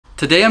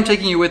Today I'm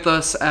taking you with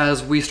us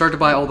as we start to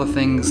buy all the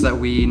things that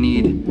we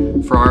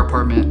need for our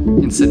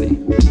apartment in Sydney.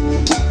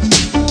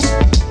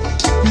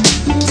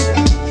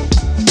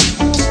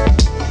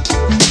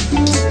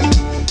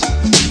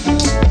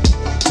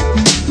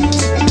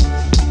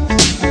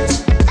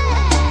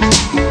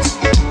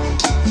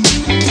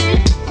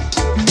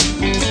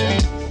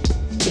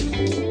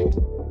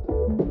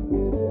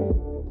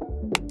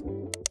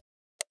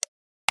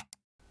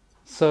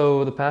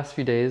 So the past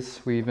few days,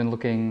 we've been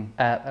looking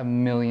at a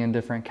million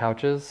different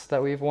couches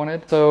that we've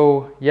wanted.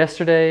 So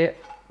yesterday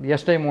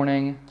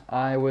morning,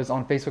 I was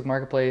on Facebook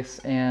Marketplace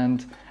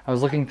and I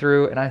was looking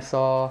through and I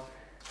saw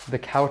the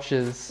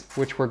couches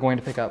which we're going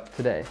to pick up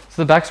today.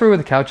 So the backstory with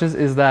the couches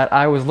is that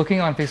I was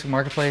looking on Facebook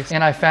Marketplace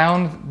and I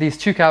found these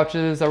two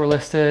couches that were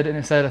listed and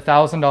it said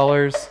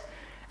 $1,000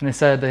 and it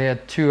said they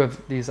had two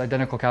of these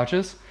identical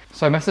couches.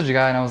 So I messaged a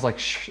guy and I was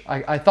like,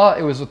 I thought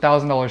it was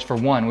 $1,000 for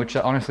one, which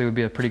honestly would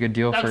be a pretty good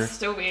deal. That would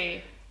still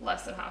be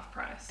less than half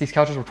price. These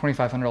couches were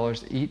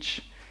 $2,500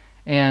 each.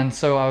 And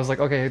so I was like,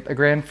 okay,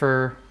 $1,000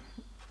 for,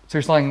 so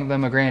you're selling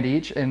them $1,000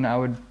 each. And I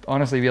would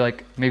honestly be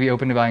like, maybe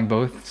open to buying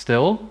both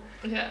still.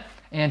 Yeah.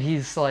 And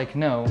he's like,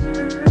 no.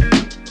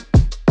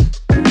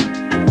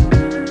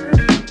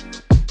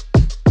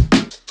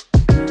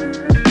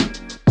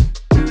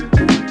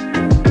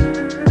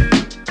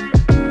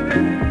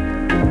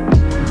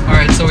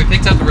 So we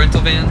picked up the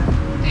rental van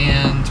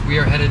and we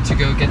are headed to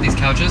go get these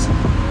couches.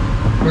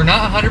 We're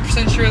not 100%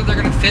 sure that they're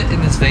gonna fit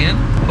in this van.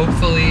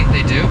 Hopefully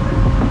they do.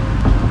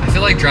 I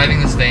feel like driving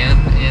this van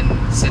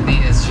in Sydney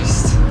is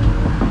just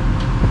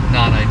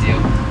not ideal.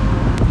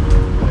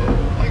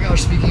 Oh my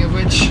gosh, speaking of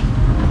which,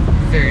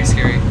 very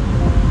scary.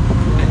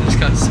 I just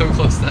got so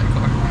close to that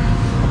car.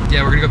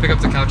 Yeah, we're gonna go pick up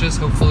the couches.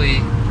 Hopefully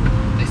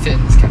they fit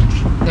in this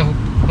couch. No,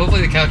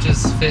 hopefully the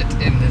couches fit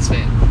in this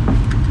van.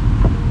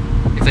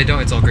 If they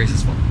don't, it's all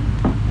Grace's fault.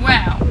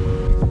 Wow.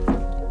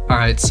 All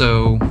right,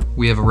 so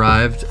we have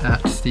arrived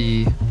at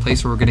the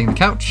place where we're getting the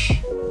couch,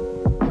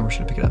 and we're just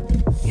gonna pick it up.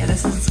 Yeah,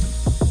 this is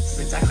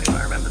exactly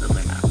what I remember the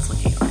Blue Mountains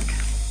looking like.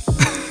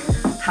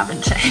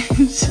 Haven't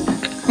changed.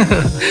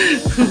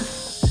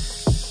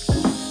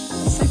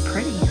 So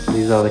pretty.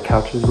 These are the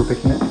couches we're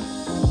picking up.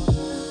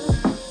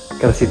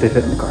 Gotta see if they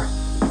fit in the car.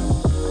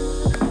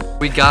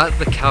 We got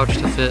the couch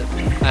to fit.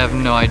 I have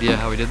no idea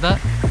how we did that,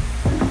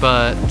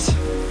 but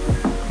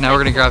now we're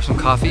gonna grab some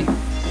coffee.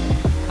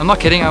 I'm not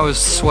kidding, I was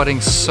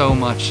sweating so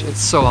much. It's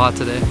so hot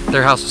today.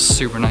 Their house was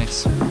super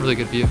nice, really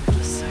good view.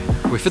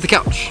 We fit the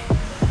couch.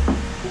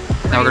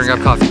 Now we're gonna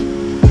grab coffee.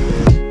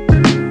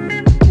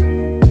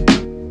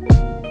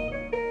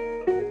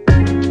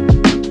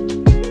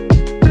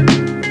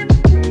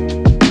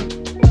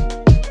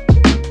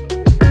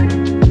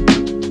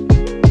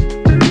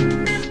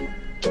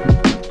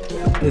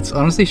 It's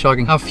honestly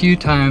shocking how few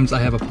times I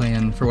have a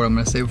plan for what I'm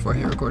gonna say before I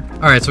hit record.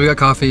 All right, so we got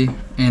coffee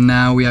and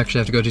now we actually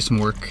have to go do some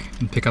work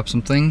and pick up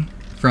something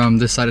from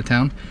this side of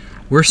town.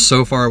 We're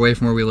so far away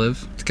from where we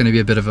live. It's gonna be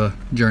a bit of a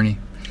journey.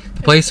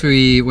 The place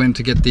we went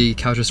to get the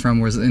couches from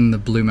was in the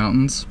Blue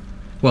Mountains.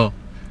 Well,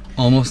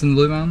 almost in the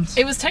Blue Mountains.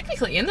 It was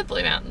technically in the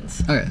Blue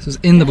Mountains. Okay, so it's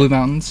in the Blue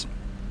Mountains.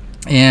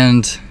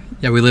 And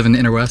yeah, we live in the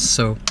Inner West,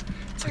 so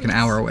it's like an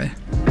hour away.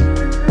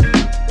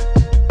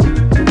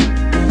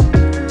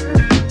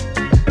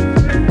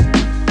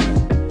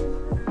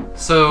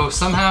 So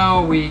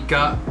somehow we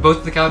got both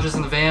of the couches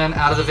in the van,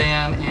 out of the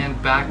van,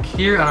 and back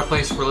here at our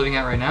place we're living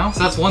at right now.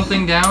 So that's one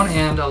thing down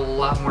and a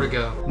lot more to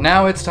go.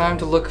 Now it's time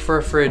to look for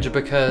a fridge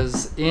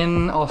because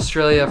in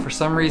Australia, for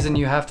some reason,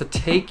 you have to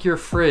take your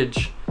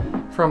fridge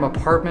from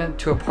apartment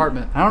to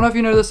apartment. I don't know if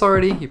you know this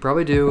already, you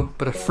probably do,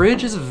 but a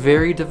fridge is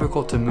very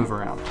difficult to move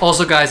around.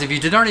 Also guys, if you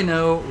didn't already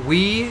know,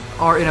 we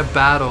are in a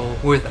battle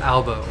with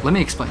Albo. Let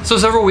me explain. So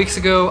several weeks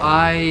ago,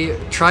 I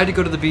tried to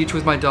go to the beach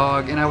with my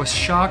dog and I was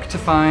shocked to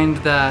find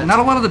that not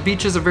a lot of the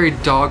beaches are very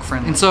dog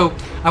friendly. And so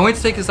I went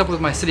to take this up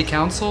with my city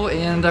council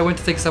and I went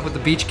to take this up with the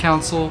beach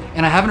council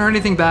and I haven't heard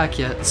anything back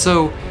yet.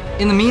 So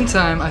in the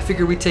meantime, I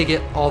figured we'd take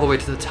it all the way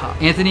to the top.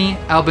 Anthony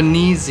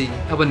Albanese?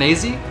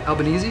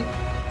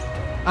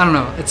 I don't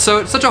know, it's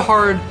such a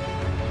hard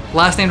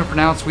last name to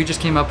pronounce, we just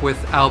came up with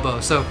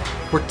Albo. So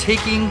we're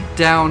taking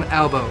down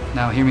Albo.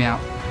 Now hear me out.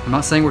 I'm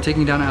not saying we're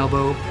taking down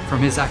Albo from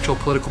his actual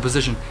political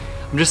position.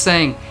 I'm just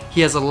saying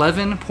he has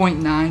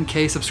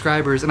 11.9K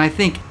subscribers and I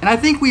think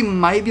we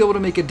might be able to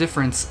make a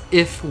difference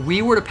if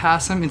we were to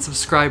pass him in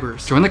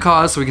subscribers. Join the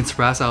cause so we can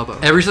surpass Albo.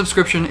 Every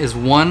subscription is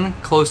one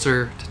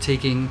closer to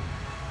taking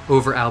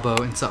over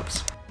Albo in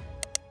subs.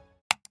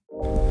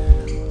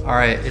 All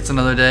right, it's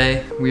another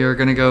day. We are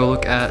gonna go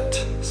look at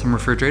some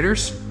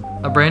refrigerators.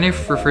 A brand new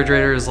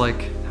refrigerator is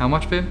like, how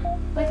much, babe?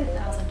 Like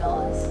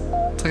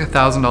 $1,000. It's like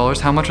 $1,000.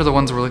 How much are the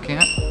ones we're looking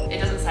at? It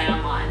doesn't say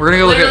online. We're gonna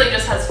go look at- It literally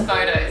just has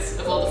photos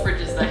of all the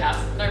fridges they have,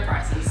 no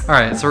prices. All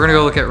right, so we're gonna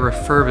go look at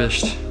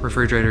refurbished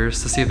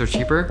refrigerators to see if they're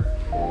cheaper.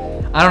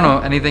 I don't know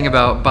anything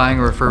about buying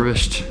a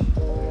refurbished,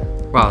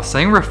 wow,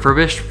 saying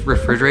refurbished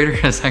refrigerator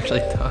is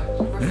actually tough.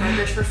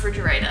 Refurbished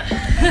refrigerator.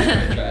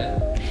 Try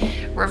it.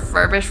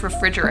 Refurbished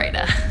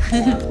refrigerator.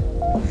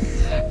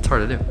 It's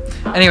hard to do.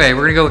 Anyway,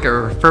 we're gonna go look at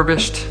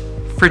refurbished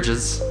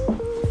fridges.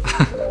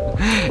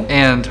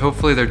 And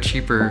hopefully they're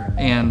cheaper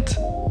and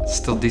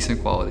still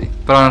decent quality.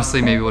 But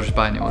honestly, maybe we'll just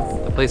buy a new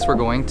one. The place we're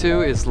going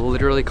to is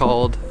literally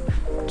called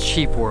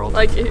Cheap World.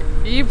 Like,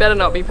 you better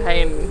not be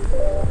paying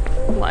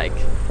like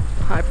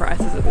high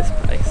prices at this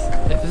place.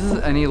 If this is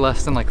any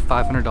less than like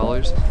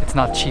 $500, it's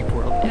not Cheap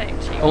World. It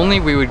ain't cheap. Only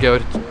we would go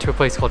to a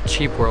place called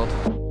Cheap World.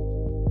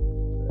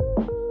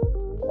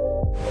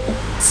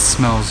 It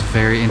smells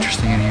very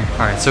interesting in here. All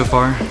right, so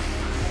far,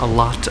 a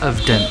lot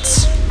of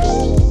dents.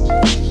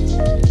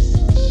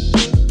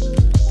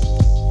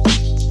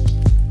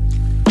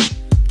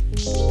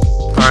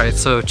 Alright,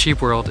 so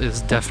Cheap World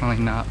is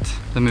definitely not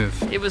the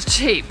move. It was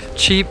cheap.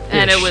 Cheap-ish.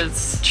 And it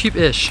was...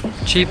 Cheap-ish.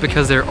 Cheap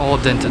because they're all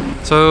dented.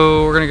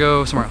 So we're gonna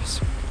go somewhere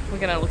else. We're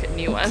gonna look at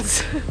new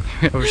ones.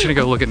 We're just gonna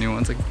go look at new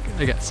ones,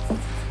 I guess.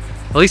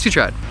 At least we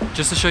tried.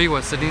 Just to show you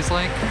what Sydney's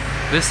like,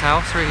 this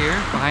house right here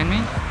behind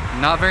me,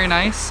 not very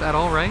nice at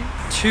all, right?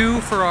 2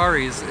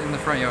 Ferraris in the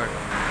front yard.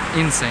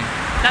 Insane.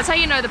 That's how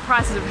you know the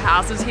prices of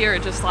houses here are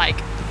just like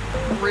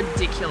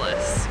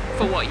ridiculous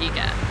for what you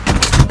get.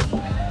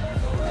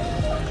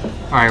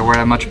 Alright, we're at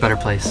a much better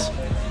place.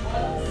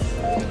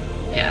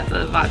 Yeah,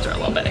 the vibes are a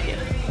lot better here.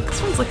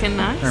 This one's looking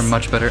nice. They're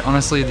much better.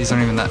 Honestly, these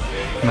aren't even that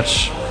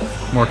much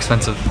more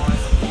expensive.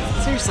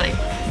 Seriously,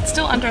 it's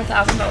still under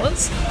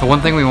 $1,000. The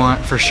one thing we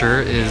want for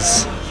sure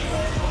is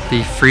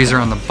the freezer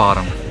on the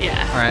bottom.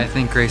 Yeah. Alright, I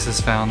think Grace has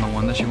found the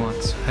one that she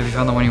wants. Have you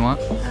found the one you want?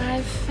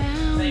 I've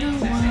found the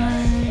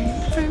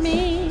one for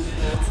me.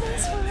 What's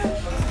this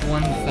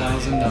one?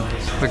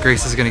 $1,000. But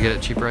Grace is gonna get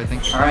it cheaper, I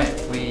think.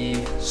 Alright,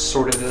 we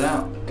sorted it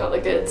out. Got the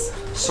goods.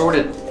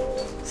 Sorted.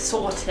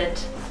 Sorted.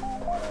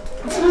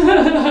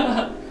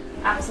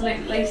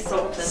 Absolutely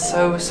sorted.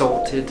 So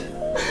sorted.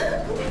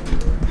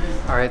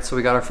 Alright, so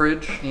we got our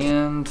fridge,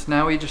 and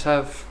now we just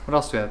have, what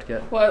else do we have to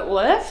get? What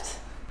left?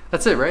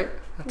 That's it, right?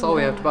 That's all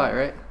we have to buy,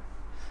 right?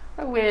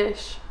 I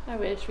wish.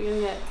 We're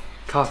gonna get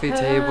Coffee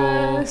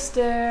table,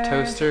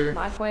 toaster,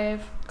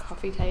 microwave,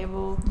 coffee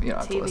table, you don't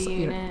have to TV list,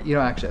 unit. you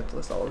don't actually have to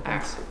list all of the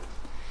things.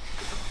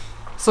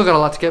 Still got a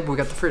lot to get, but we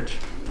got the fridge.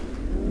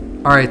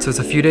 Alright, so it's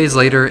a few days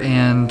later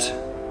and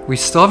we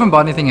still haven't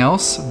bought anything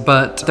else,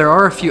 but there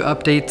are a few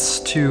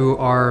updates to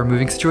our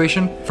moving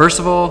situation. First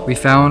of all, we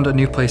found a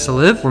new place to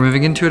live. We're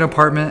moving into an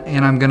apartment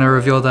and I'm gonna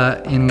reveal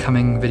that in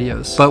coming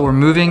videos. But we're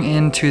moving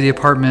into the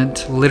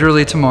apartment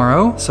literally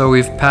tomorrow. So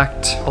we've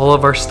packed all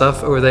of our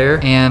stuff over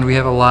there and we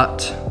have a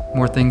lot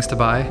more things to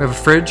buy. We have a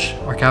fridge,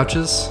 our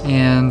couches,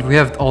 and we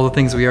have all the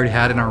things we already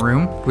had in our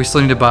room. We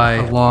still need to buy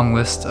a long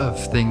list of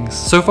things.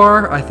 So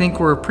far, I think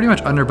we're pretty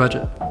much under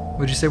budget.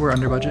 Would you say we're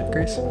under budget,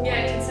 Grace?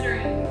 Yeah,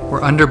 considering.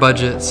 We're under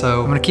budget,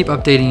 so I'm gonna keep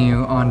updating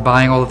you on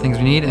buying all the things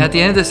we need. And at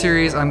the end of the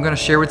series, I'm gonna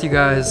share with you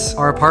guys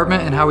our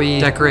apartment and how we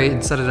decorate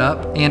and set it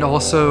up, and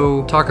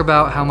also talk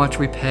about how much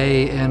we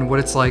pay and what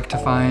it's like to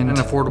find an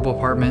affordable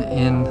apartment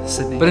in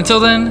Sydney. But until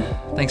then,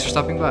 thanks for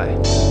stopping by.